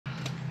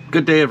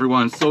Good day,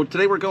 everyone. So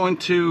today we're going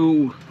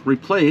to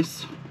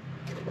replace,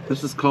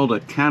 this is called a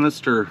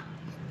canister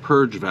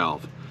purge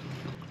valve.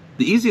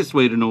 The easiest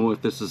way to know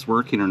if this is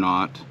working or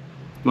not,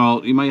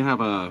 well, you might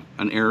have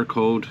an error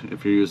code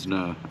if you're using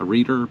a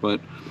reader, but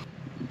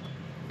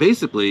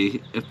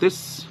basically if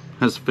this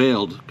has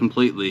failed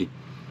completely,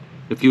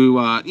 if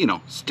you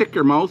stick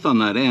your mouth on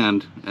that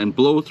end and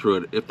blow through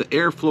it, if the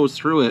air flows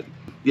through it,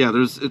 yeah,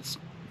 it's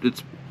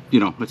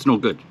no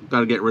good.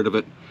 Got to get rid of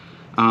it.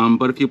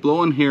 But if you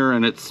blow in here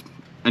and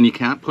you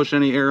can't push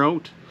any air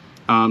out,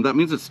 that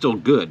means it's still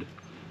good.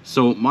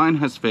 So mine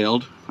has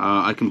failed.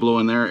 I can blow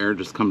in there, air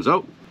just comes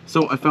out.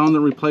 So I found the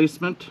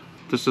replacement.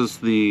 This is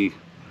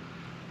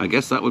I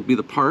guess that would be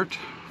the part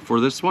for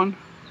this one.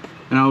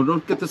 Now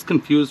don't get this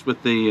confused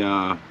with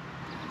the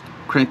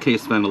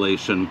crankcase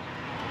ventilation,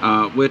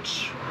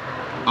 which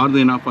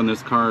oddly enough on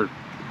this car,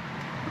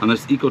 on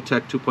this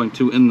Ecotech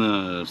 2.2 in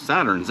the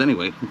Saturns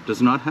anyway,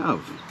 does not have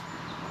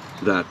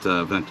that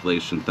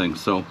ventilation thing.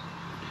 So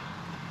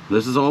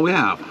this is all we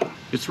have.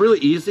 It's really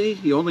easy.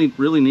 You only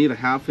really need a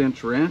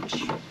 1/2-inch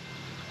wrench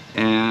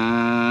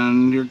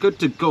and you're good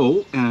to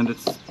go. And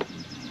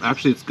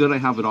it's good I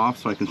have it off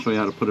so I can show you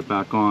how to put it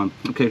back on.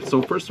 Okay,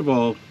 so first of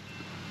all,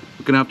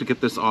 we're gonna have to get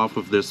this off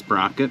of this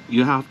bracket.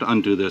 You have to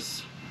undo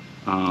this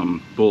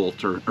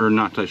bolt or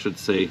nut, I should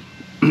say.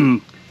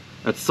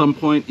 At some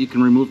point you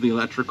can remove the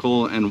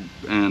electrical and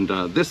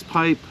this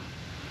pipe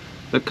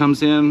that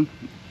comes in.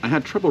 I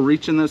had trouble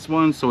reaching this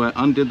one, so I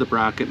undid the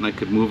bracket and I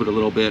could move it a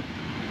little bit,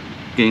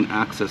 gain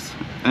access.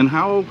 And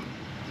how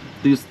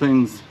these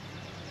things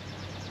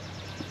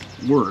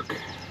work,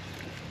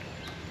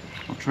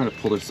 I'll try to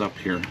pull this up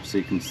here so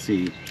you can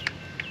see.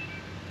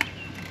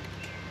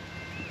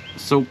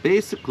 So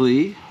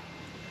basically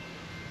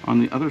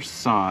on the other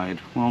side,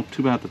 well,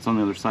 too bad that's on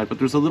the other side, but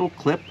there's a little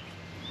clip.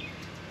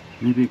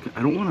 Maybe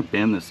I don't want to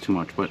bend this too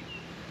much, but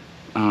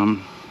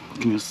you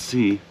can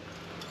see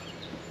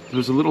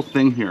there's a little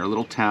thing here, a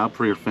little tab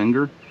for your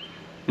finger,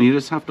 and you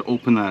just have to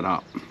open that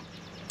up.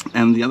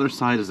 And the other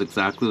side is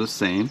exactly the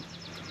same.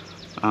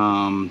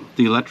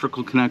 The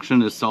electrical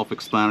connection is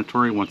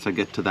self-explanatory once I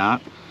get to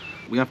that.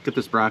 We have to get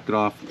this bracket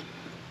off.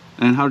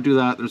 And how to do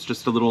that, there's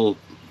just a little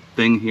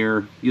thing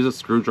here. Use a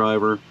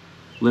screwdriver,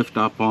 lift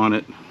up on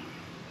it,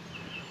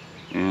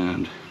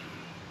 and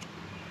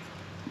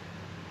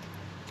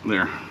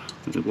there.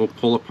 It will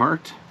pull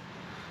apart.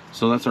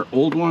 So that's our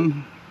old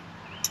one.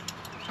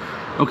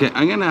 Okay,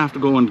 I'm gonna have to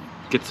go and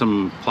get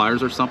some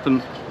pliers or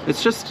something.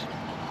 It's just,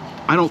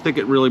 I don't think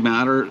it really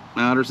matters.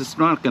 It's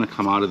not gonna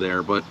come out of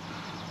there, but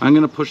I'm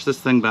gonna push this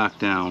thing back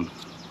down.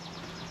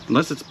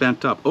 Unless it's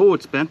bent up. Oh,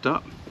 it's bent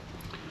up.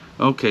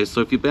 Okay,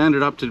 so if you bend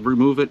it up to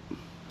remove it,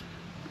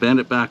 bend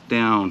it back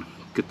down,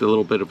 get the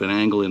little bit of an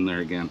angle in there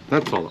again.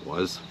 That's all it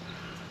was.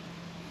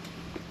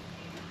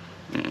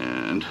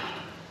 And,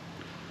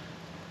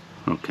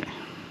 okay.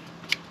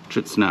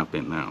 Should snap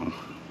in now.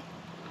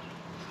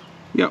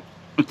 Yep.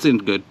 It's in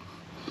good.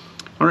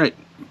 All right,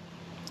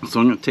 so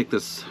I'm going to take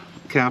this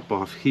cap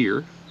off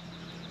here,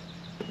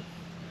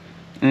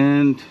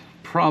 and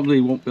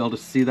probably won't be able to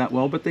see that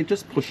well, but they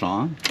just push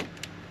on.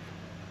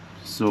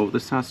 So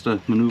this has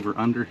to maneuver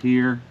under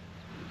here.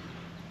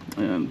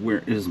 And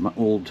where is my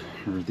old,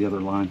 or the other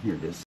line? Here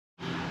it is.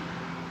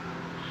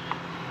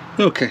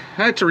 Okay,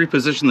 I had to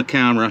reposition the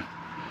camera.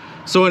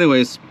 So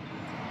anyways,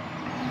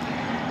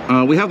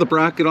 we have the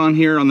bracket on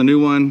here on the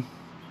new one,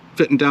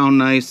 fitting down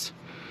nice.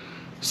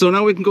 So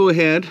now we can go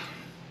ahead,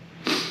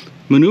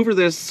 maneuver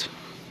this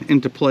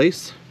into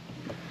place,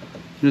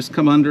 just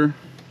come under,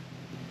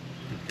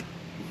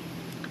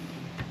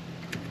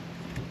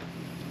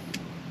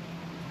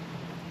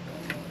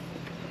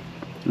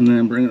 and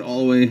then bring it all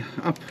the way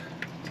up.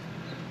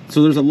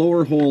 So there's a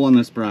lower hole on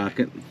this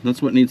bracket,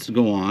 that's what needs to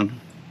go on.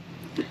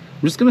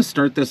 I'm just going to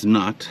start this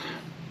nut.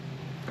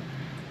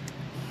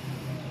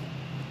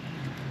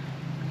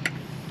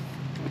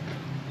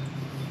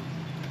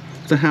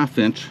 It's a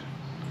 1/2-inch.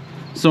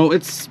 So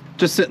it's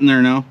just sitting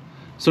there now.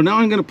 So now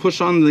I'm going to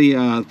push on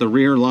the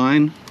rear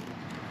line,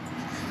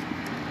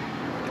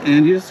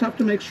 and you just have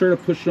to make sure to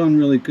push it on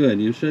really good.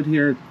 You should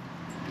hear it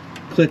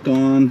click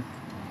on,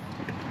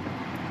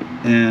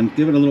 and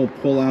give it a little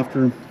pull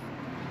after.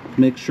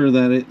 Make sure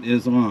that it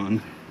is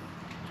on.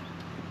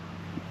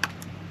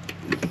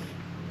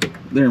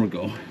 There we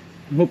go.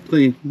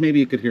 Hopefully, maybe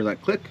you could hear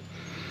that click.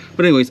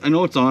 But anyways, I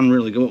know it's on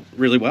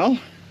really well.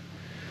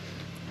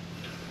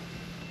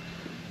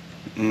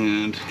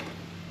 And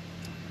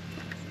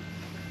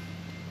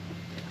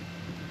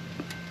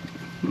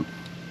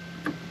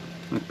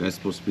that guy's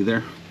supposed to be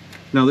there.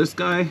 Now this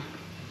guy,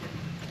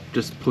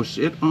 just push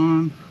it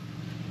on.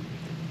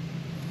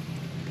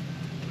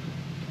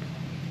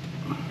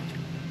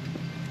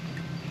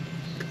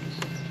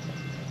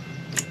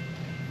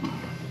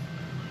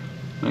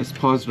 Nice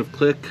positive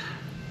click.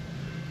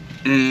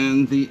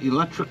 And the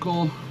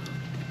electrical,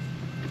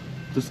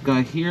 this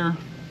guy here,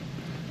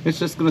 it's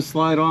just going to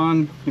slide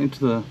on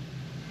into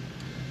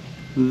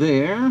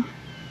there.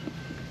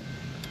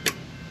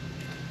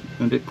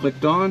 And it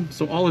clicked on,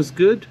 so all is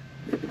good.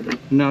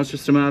 Now it's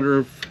just a matter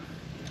of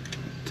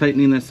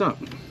tightening this up.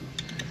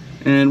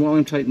 And while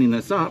I'm tightening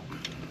this up,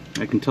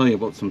 I can tell you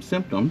about some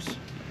symptoms.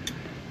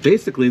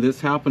 Basically,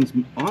 this happens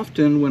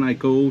often when I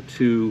go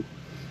to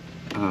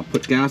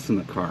put gas in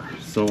the car.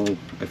 So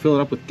I fill it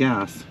up with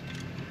gas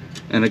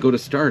and I go to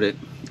start it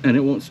and it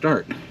won't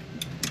start.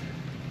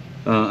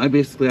 I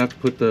basically have to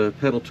put the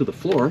pedal to the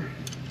floor,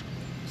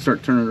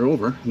 start turning it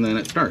over, and then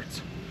it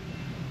starts.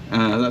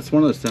 That's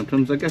one of the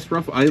symptoms. I guess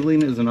rough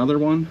idling is another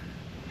one.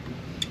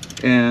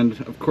 And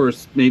of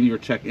course, maybe your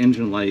check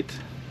engine light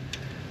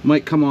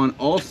might come on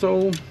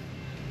also.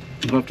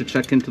 You'll have to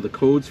check into the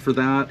codes for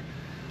that,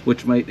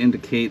 which might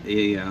indicate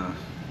a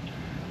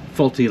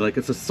faulty, like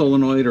it's a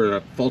solenoid or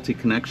a faulty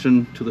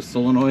connection to the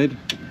solenoid.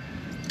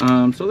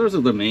 So those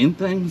are the main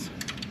things.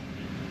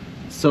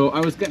 So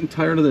I was getting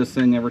tired of this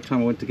thing every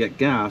time I went to get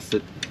gas.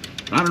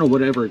 I don't know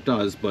whatever it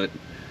does, but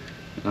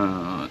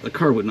the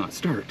car would not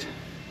start.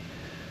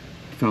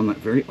 I found that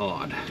very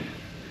odd.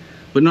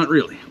 But not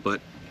really, but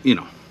you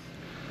know.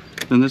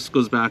 Then this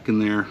goes back in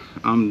there.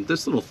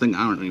 This little thing,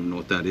 I don't even know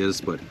what that is,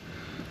 but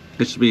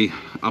it should be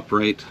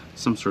upright,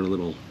 some sort of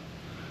little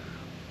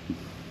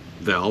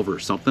valve or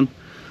something.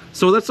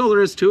 So that's all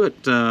there is to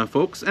it,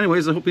 folks.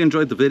 Anyways, I hope you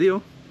enjoyed the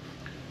video.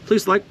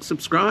 Please like,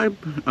 subscribe.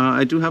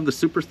 I do have the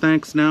super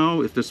thanks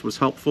now if this was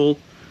helpful,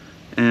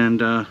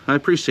 and I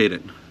appreciate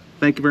it.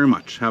 Thank you very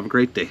much. Have a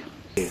great day.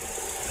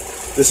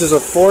 This is a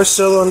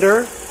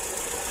 4-cylinder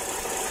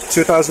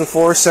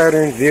 2004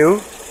 Saturn View.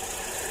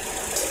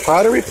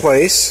 How to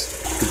replace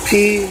the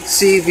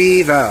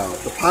PVC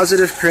valve, the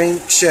positive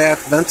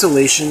crankshaft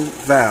ventilation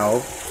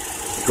valve.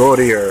 Go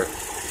to your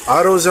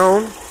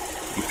AutoZone,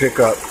 you pick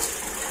up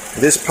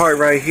this part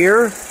right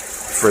here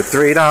for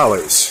 $3.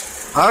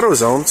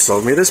 AutoZone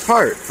sold me this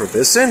part for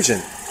this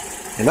engine,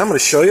 and I'm going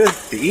to show you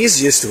the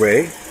easiest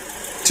way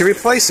to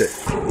replace it.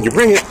 You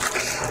bring it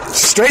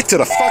straight to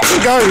the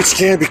fucking garbage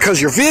can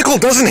because your vehicle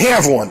doesn't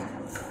have one.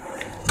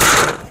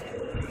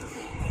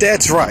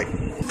 That's right.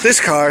 This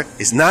car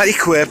is not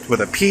equipped with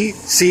a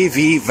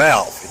PVC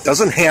valve. It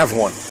doesn't have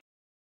one.